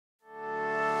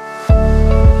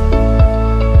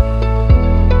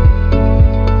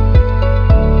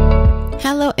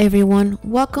everyone,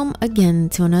 welcome again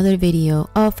to another video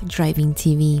of Driving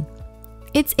TV.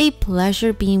 It's a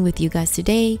pleasure being with you guys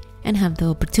today and have the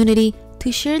opportunity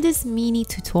to share this mini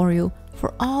tutorial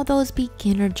for all those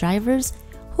beginner drivers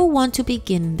who want to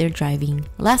begin their driving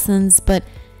lessons but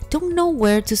don't know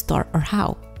where to start or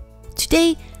how.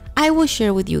 Today, I will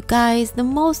share with you guys the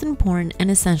most important and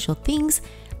essential things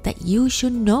that you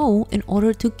should know in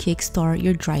order to kickstart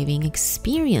your driving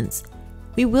experience.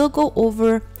 We will go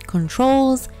over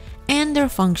controls and their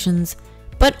functions,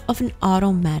 but of an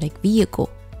automatic vehicle.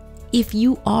 If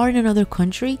you are in another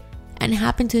country and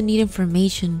happen to need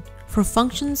information for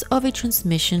functions of a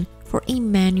transmission for a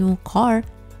manual car,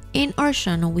 in our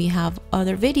channel we have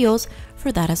other videos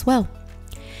for that as well.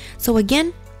 So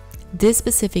again, this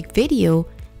specific video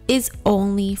is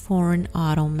only for an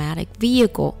automatic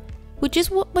vehicle, which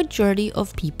is what majority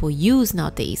of people use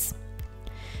nowadays.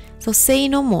 So say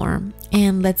no more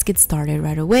and let's get started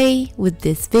right away with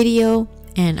this video,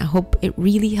 and I hope it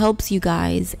really helps you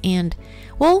guys. And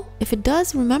well, if it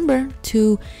does, remember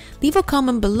to leave a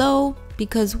comment below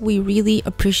because we really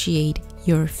appreciate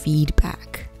your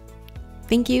feedback.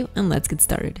 Thank you, and let's get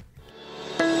started.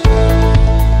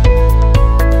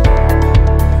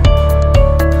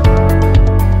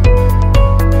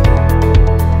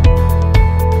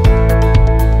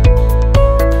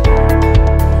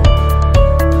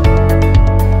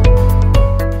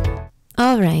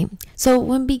 Alright, so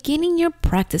when beginning your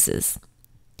practices,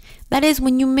 that is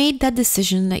when you made that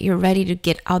decision that you're ready to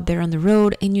get out there on the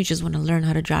road and you just want to learn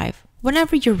how to drive,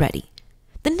 whenever you're ready.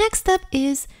 The next step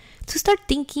is to start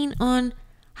thinking on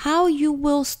how you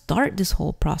will start this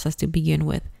whole process to begin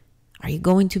with. Are you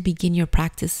going to begin your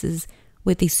practices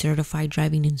with a certified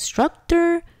driving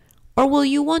instructor, or will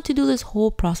you want to do this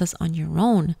whole process on your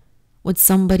own with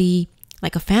somebody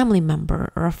like a family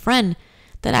member or a friend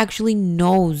that actually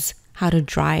knows how to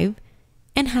drive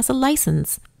and has a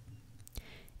license?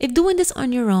 If doing this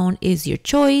on your own is your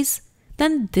choice,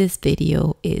 then this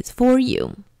video is for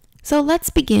you. So let's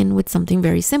begin with something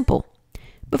very simple.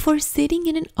 Before sitting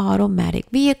in an automatic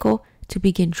vehicle to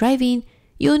begin driving,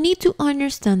 you'll need to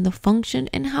understand the function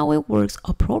and how it works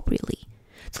appropriately.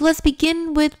 So let's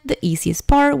begin with the easiest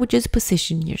part, which is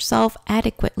positioning yourself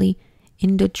adequately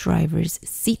in the driver's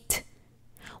seat.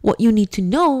 What you need to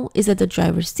know is that the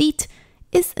driver's seat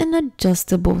is an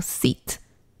adjustable seat.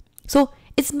 So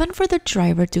it's meant for the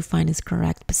driver to find his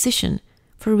correct position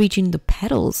for reaching the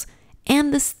pedals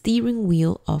and the steering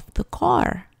wheel of the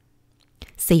car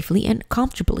safely and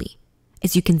comfortably.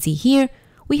 As you can see here,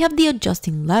 we have the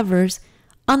adjusting levers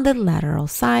on the lateral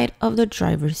side of the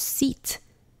driver's seat.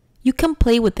 You can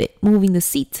play with it, moving the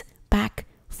seat back,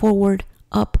 forward,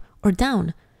 up, or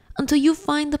down until you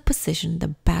find the position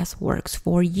that best works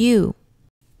for you.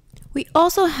 We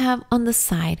also have on the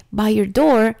side by your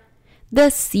door the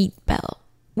seat belt,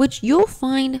 which you'll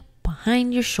find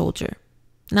behind your shoulder.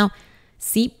 Now,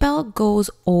 seat belt goes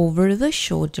over the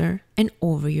shoulder and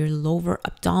over your lower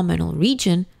abdominal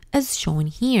region as shown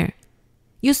here.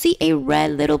 You'll see a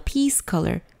red little piece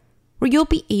color where you'll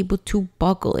be able to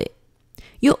buckle it.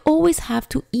 You'll always have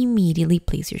to immediately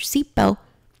place your seat belt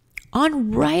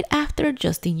on right after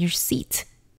adjusting your seat.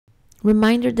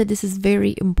 Reminder that this is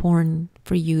very important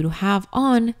for you to have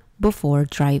on before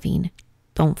driving.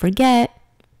 Don't forget.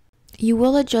 You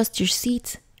will adjust your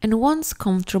seat, and once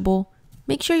comfortable,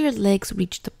 make sure your legs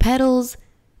reach the pedals,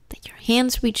 that your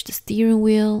hands reach the steering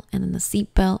wheel, and then the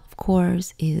seat belt, of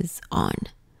course, is on.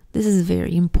 This is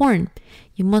very important.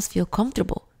 You must feel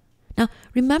comfortable. Now,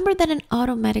 remember that an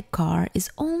automatic car is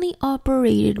only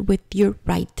operated with your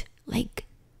right leg.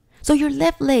 So your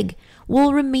left leg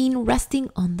will remain resting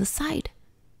on the side.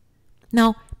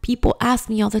 Now, people ask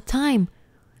me all the time,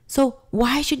 so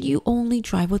why should you only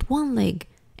drive with one leg?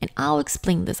 And I'll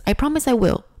explain this. I promise I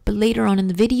will, but later on in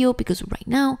the video, because right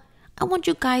now, I want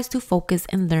you guys to focus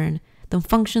and learn the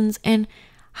functions and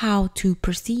how to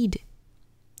proceed.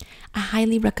 I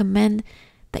highly recommend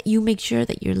that you make sure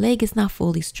that your leg is not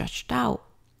fully stretched out.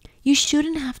 You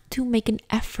shouldn't have to make an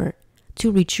effort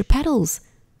to reach your pedals.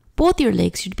 Both your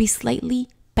legs should be slightly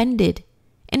bended,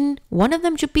 and one of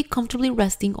them should be comfortably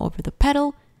resting over the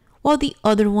pedal while the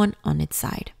other one on its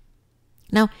side.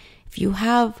 Now, if you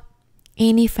have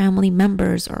any family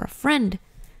members or a friend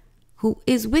who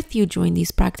is with you during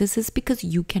these practices, because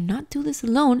you cannot do this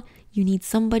alone, you need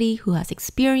somebody who has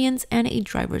experience and a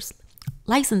driver's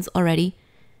license already,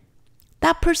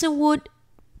 that person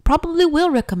probably will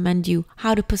recommend you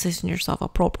how to position yourself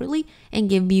appropriately and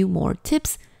give you more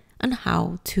tips on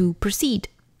how to proceed.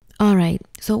 Alright,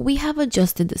 so we have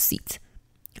adjusted the seat.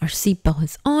 Our seatbelt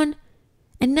is on.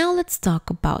 And now let's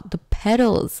talk about the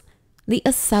pedals, the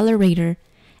accelerator,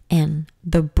 and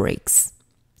the brakes.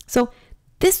 So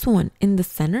this one in the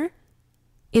center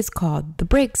is called the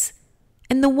brakes,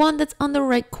 and the one that's on the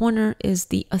right corner is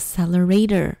the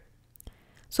accelerator.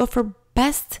 So for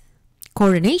best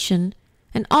coordination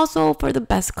and also for the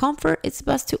best comfort, it's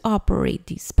best to operate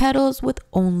these pedals with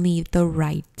only the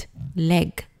right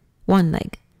leg, one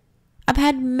leg. I've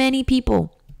had many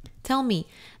people tell me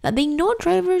that they know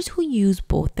drivers who use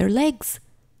both their legs.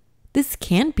 This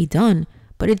can be done,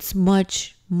 but it's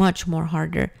much, much more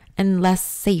harder and less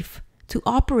safe to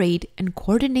operate and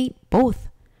coordinate both.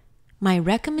 My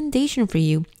recommendation for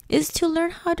you is to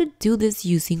learn how to do this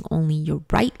using only your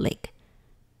right leg,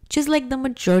 just like the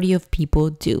majority of people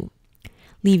do.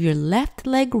 Leave your left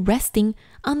leg resting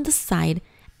on the side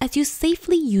as you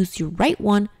safely use your right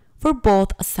one for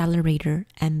both accelerator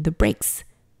and the brakes.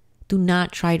 Do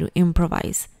not try to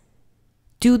improvise.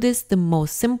 Do this the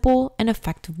most simple and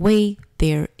effective way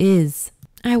there is.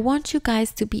 I want you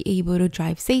guys to be able to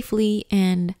drive safely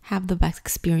and have the best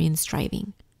experience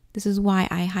driving. This is why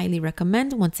I highly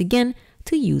recommend, once again,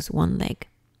 to use one leg.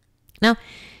 Now,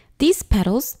 these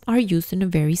pedals are used in a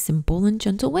very simple and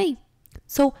gentle way.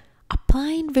 So,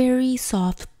 applying very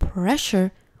soft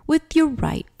pressure with your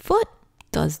right foot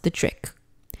does the trick.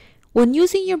 When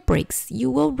using your brakes,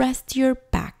 you will rest your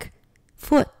back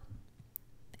foot.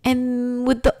 And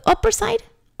with the upper side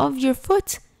of your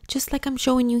foot, just like I'm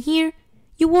showing you here,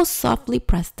 you will softly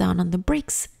press down on the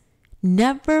brakes.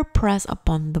 Never press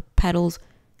upon the pedals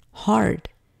hard.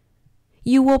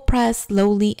 You will press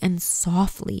slowly and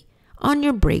softly on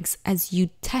your brakes as you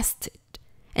test it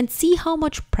and see how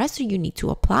much pressure you need to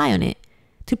apply on it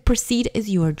to proceed as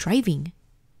you are driving.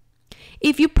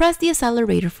 If you press the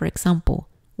accelerator, for example,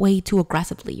 way too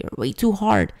aggressively or way too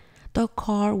hard, the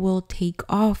car will take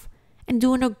off and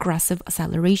do an aggressive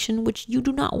acceleration, which you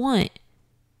do not want.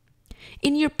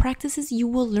 In your practices, you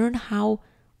will learn how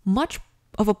much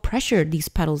of a pressure these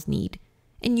pedals need,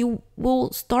 and you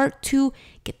will start to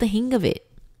get the hang of it.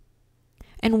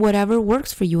 And whatever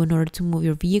works for you in order to move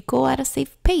your vehicle at a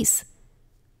safe pace.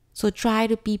 So try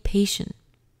to be patient.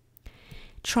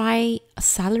 Try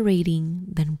accelerating,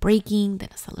 then braking, then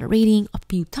accelerating a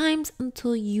few times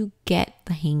until you get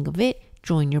the hang of it.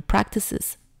 Join your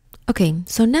practices. Okay,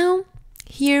 so now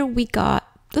here we got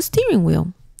the steering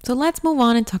wheel. So let's move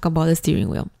on and talk about the steering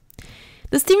wheel.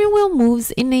 The steering wheel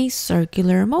moves in a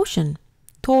circular motion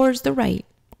towards the right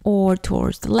or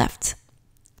towards the left.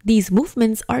 These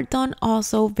movements are done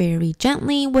also very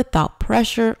gently without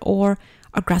pressure or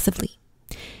aggressively.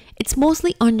 It's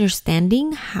mostly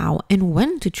understanding how and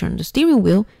when to turn the steering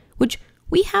wheel, which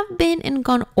we have been and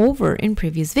gone over in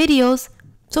previous videos.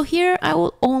 So here I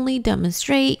will only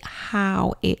demonstrate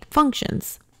how it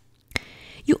functions.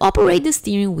 You operate the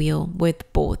steering wheel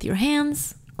with both your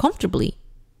hands comfortably.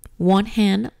 One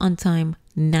hand on time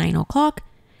 9 o'clock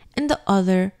and the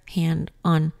other hand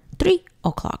on 3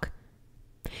 o'clock.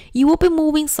 You will be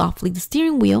moving softly the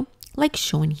steering wheel like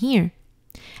shown here.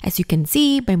 As you can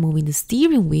see, by moving the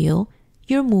steering wheel,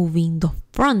 you're moving the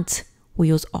front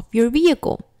wheels of your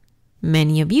vehicle.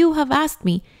 Many of you have asked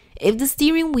me if the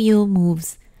steering wheel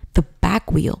moves the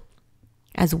back wheel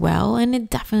as well, and it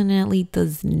definitely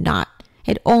does not.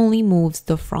 It only moves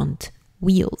the front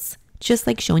wheels, just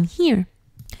like shown here.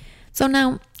 So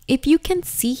now, if you can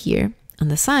see here on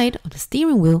the side of the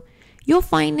steering wheel, you'll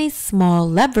find a small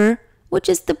lever, which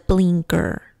is the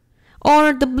blinker,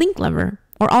 or the blink lever,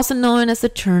 or also known as the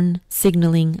turn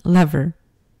signaling lever.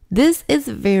 This is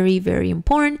very, very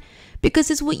important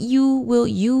because it's what you will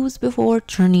use before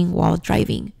turning while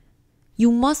driving.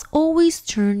 You must always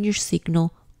turn your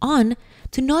signal on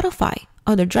to notify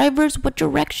other drivers what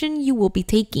direction you will be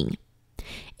taking.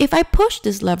 If I push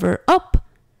this lever up,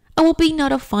 I will be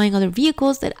notifying other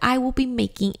vehicles that I will be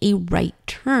making a right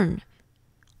turn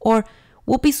or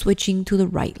will be switching to the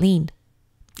right lane.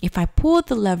 If I pull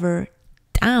the lever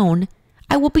down,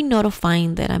 I will be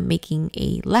notifying that I'm making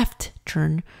a left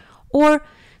turn or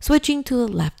switching to the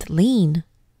left lane.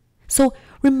 So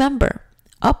remember,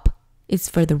 up is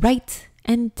for the right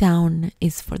and down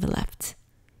is for the left.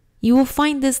 You will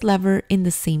find this lever in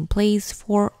the same place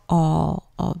for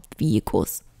all of the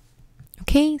vehicles.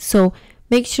 Okay, so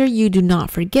make sure you do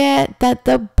not forget that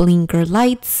the blinker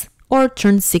lights or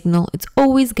turn signal, it's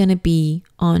always going to be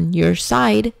on your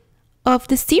side of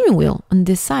the steering wheel, on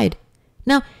this side.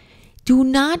 Now, do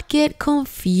not get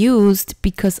confused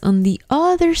because on the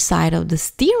other side of the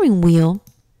steering wheel,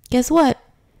 guess what?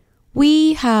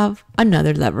 We have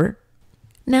another lever.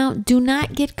 Now, do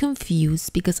not get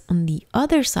confused because on the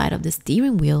other side of the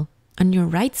steering wheel, on your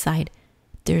right side,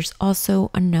 there's also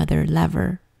another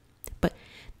lever. But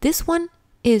this one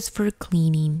is for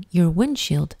cleaning your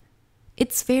windshield.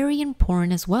 it's very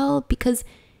important as well because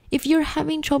if you're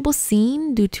having trouble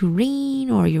seeing due to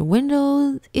rain or your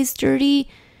window is dirty,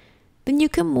 then you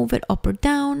can move it up or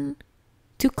down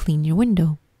to clean your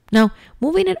window. Now,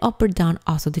 moving it up or down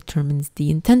also determines the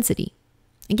intensity.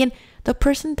 Again, the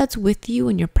person that's with you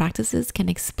in your practices can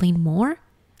explain more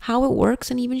how it works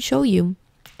and even show you.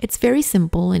 It's very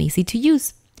simple and easy to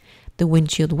use. The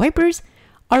windshield wipers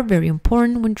are very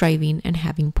important when driving and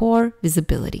having poor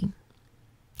visibility.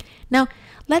 Now,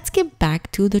 let's get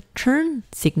back to the turn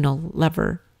signal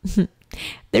lever.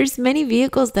 There's many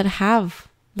vehicles that have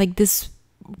like this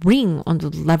ring on the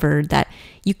lever that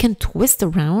you can twist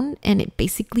around, and it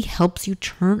basically helps you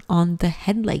turn on the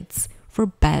headlights for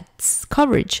best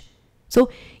coverage.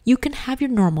 So you can have your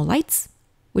normal lights,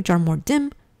 which are more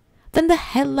dim, than the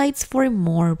headlights for a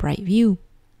more bright view.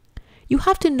 You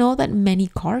have to know that many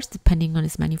cars, depending on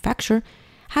its manufacturer,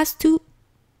 has to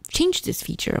change this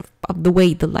feature of the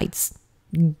way the lights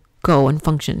go and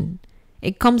function.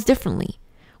 It comes differently.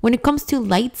 When it comes to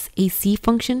lights, AC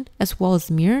function, as well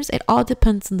as mirrors, it all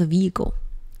depends on the vehicle.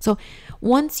 So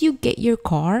once you get your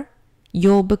car,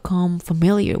 you'll become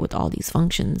familiar with all these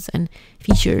functions and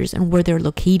features and where they're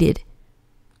located.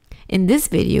 In this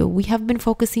video, we have been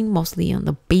focusing mostly on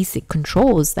the basic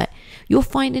controls that you'll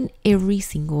find in every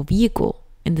single vehicle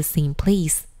in the same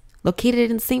place, located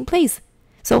in the same place.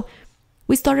 So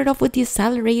we started off with the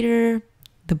accelerator,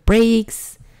 the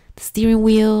brakes, the steering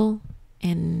wheel,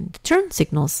 and the turn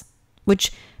signals,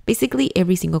 which basically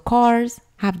every single cars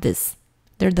have this.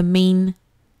 They're the main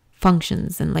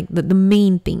functions and like the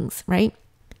main things, right?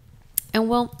 And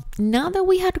well, now that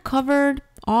we had covered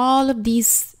all of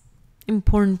these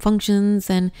important functions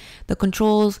and the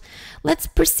controls, let's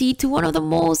proceed to one of the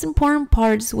most important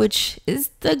parts, which is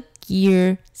the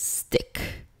gear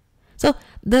stick. So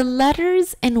the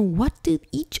letters and what do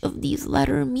each of these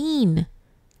letters mean?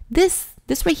 This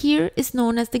right here is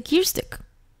known as the gear stick.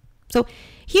 So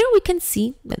here we can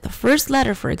see that the first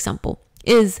letter, for example,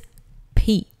 is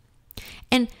P.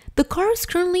 And the car is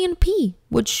currently in P,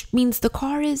 which means the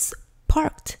car is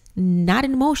parked, not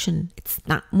in motion. It's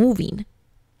not moving.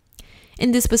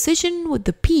 In this position with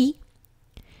the P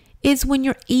is when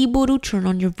you're able to turn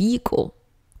on your vehicle.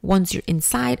 Once you're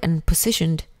inside and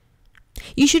positioned,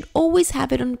 you should always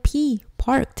have it on P,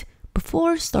 parked,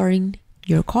 before starting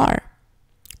your car.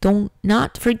 Don't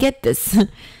not forget this.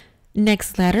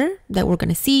 Next letter that we're going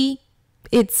to see,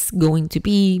 it's going to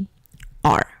be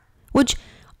R, which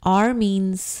R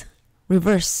means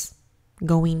reverse,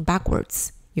 going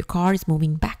backwards. Your car is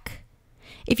moving back.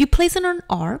 If you place it on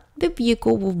R, the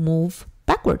vehicle will move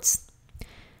backwards.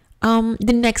 The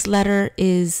next letter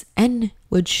is N,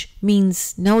 which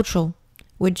means neutral,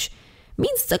 which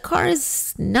means the car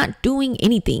is not doing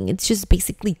anything. It's just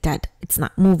basically dead. It's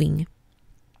not moving.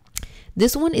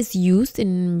 This one is used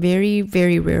in very,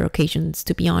 very rare occasions,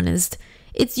 to be honest.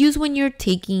 It's used when you're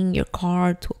taking your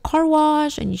car to a car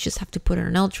wash and you just have to put it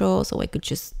on neutral so it could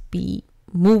just be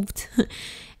moved.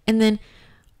 And then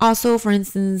also, for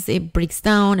instance, it breaks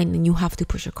down and then you have to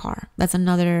push your car. That's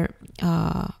another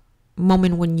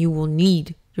moment when you will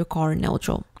need your car in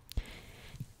neutral.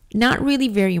 Not really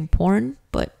very important,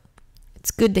 but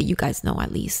it's good that you guys know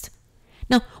at least.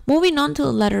 Now, moving on to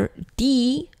the letter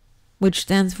D, which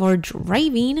stands for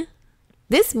driving.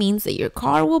 This means that your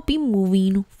car will be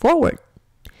moving forward.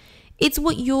 It's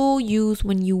what you'll use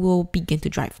when you will begin to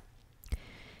drive.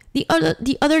 The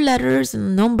other letters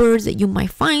and numbers that you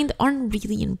might find aren't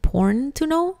really important to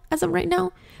know as of right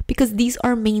now, because these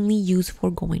are mainly used for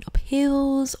going up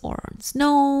hills or on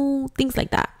snow, things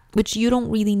like that, which you don't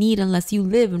really need unless you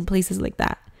live in places like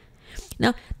that.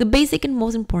 Now, the basic and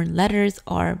most important letters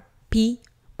are P,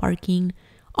 parking,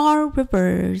 R,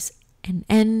 reverse, and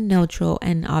N, neutral,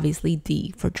 and obviously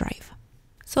D for drive.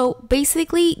 So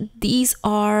basically, these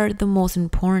are the most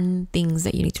important things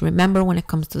that you need to remember when it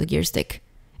comes to the gear stick.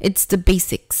 It's the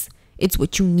basics. It's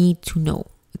what you need to know.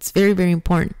 It's very, very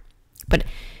important. But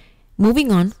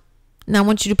moving on, now I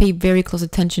want you to pay very close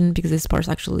attention because this part is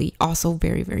actually also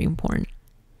very, very important.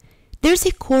 There's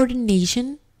a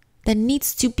coordination that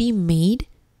needs to be made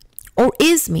or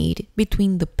is made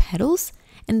between the pedals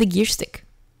and the gear stick.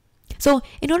 So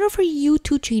in order for you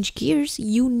to change gears,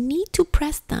 you need to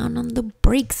press down on the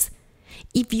brakes.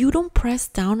 If you don't press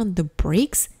down on the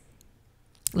brakes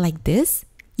like this,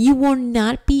 you will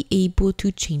not be able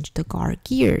to change the car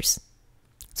gears.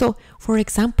 So for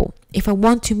example, if I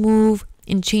want to move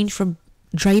and change from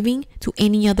driving to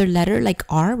any other letter like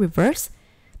R, reverse,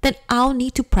 then I'll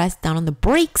need to press down on the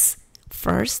brakes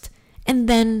first and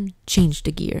then change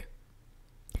the gear.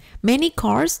 Many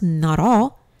cars, not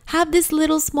all, have this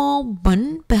little small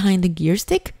button behind the gear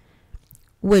stick,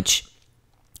 which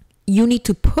you need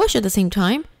to push at the same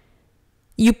time,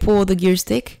 you pull the gear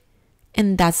stick,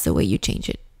 and that's the way you change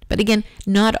it. But again,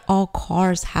 not all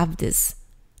cars have this.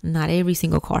 Not every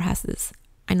single car has this.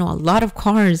 I know a lot of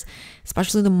cars,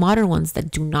 especially the modern ones,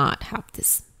 that do not have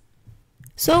this.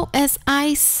 So as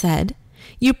I said,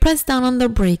 you press down on the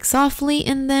brake softly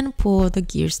and then pull the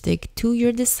gear stick to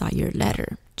your desired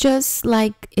letter, just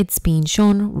like it's being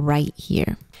shown right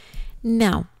here.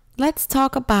 Now, let's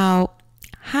talk about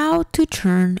how to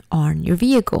turn on your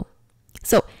vehicle.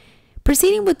 So,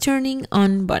 proceeding with turning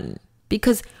on button,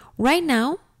 because right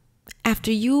now,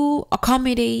 after you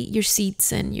accommodate your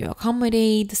seats and you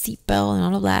accommodate the seatbelt and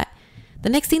all of that, the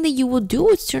next thing that you will do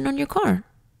is turn on your car.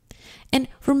 And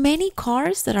for many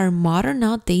cars that are modern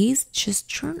nowadays,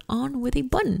 just turn on with a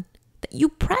button that you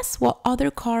press, while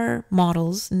other car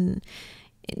models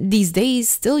these days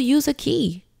still use a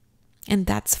key. And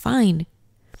that's fine.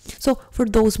 So for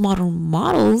those modern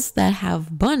models that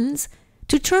have buttons,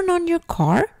 to turn on your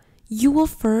car, you will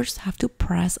first have to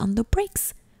press on the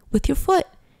brakes with your foot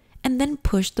and then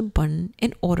push the button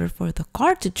in order for the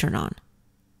car to turn on.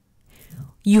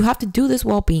 You have to do this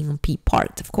while being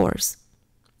parked, of course.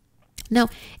 Now,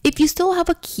 if you still have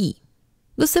a key,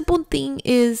 the simple thing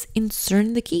is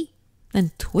inserting the key,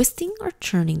 then twisting or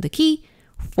turning the key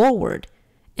forward,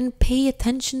 and pay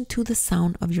attention to the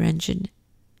sound of your engine.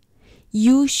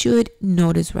 You should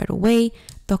notice right away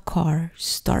the car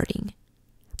starting.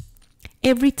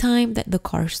 Every time that the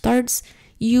car starts,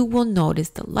 you will notice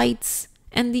the lights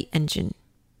and the engine.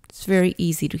 It's very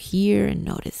easy to hear and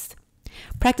notice.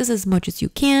 Practice as much as you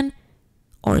can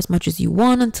or as much as you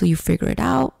want until you figure it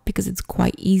out, because it's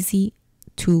quite easy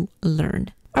to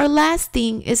learn. Our last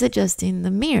thing is adjusting the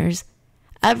mirrors.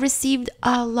 I've received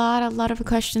a lot of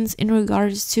questions in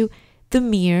regards to the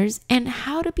mirrors and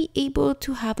how to be able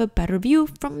to have a better view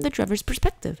from the driver's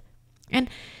perspective. And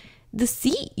the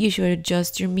seat, you should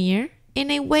adjust your mirror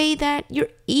in a way that you're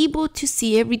able to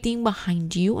see everything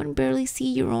behind you and barely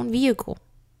see your own vehicle.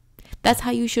 That's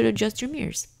how you should adjust your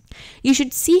mirrors. You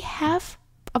should see half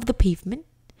of the pavement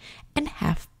and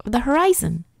half of the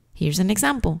horizon. Here's an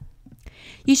example.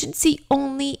 You should see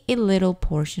only a little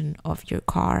portion of your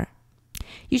car.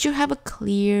 You should have a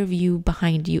clear view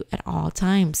behind you at all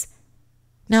times.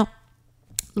 Now,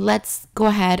 let's go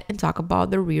ahead and talk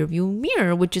about the rear view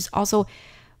mirror, which is also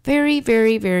very,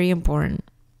 very, very important,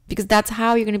 because that's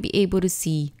how you're going to be able to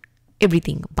see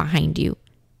everything behind you.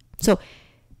 So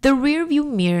the rear view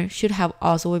mirror should have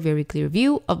also a very clear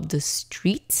view of the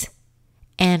street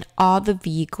and all the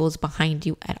vehicles behind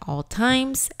you at all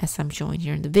times, as I'm showing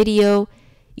here in the video.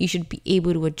 You should be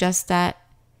able to adjust that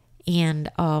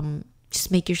and just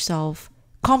make yourself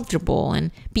comfortable and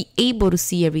be able to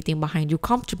see everything behind you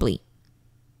comfortably.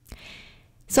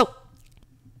 So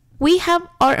we have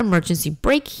our emergency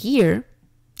brake here.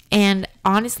 And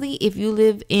honestly, if you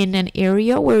live in an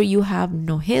area where you have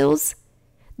no hills,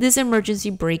 this emergency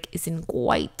brake isn't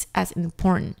quite as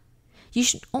important. You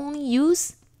should only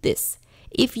use this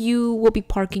if you will be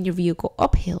parking your vehicle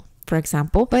uphill, for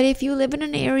example. But if you live in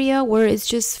an area where it's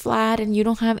just flat and you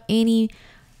don't have any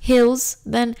hills,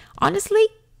 then honestly,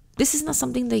 this is not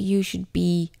something that you should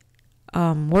be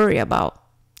worried about.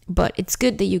 But it's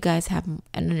good that you guys have an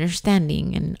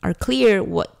understanding and are clear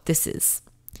what this is.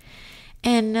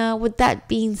 And with that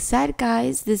being said,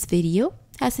 guys, this video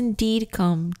has indeed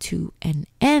come to an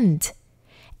end.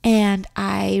 And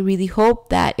I really hope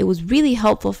that it was really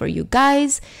helpful for you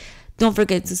guys. Don't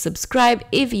forget to subscribe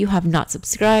if you have not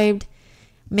subscribed.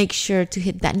 Make sure to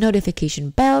hit that notification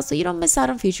bell so you don't miss out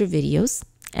on future videos.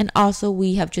 And also,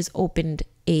 we have just opened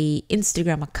a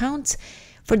Instagram account.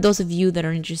 For those of you that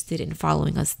are interested in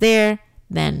following us there,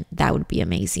 then that would be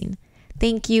amazing.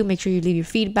 Thank you. Make sure you leave your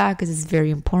feedback because it's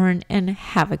very important, and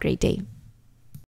have a great day.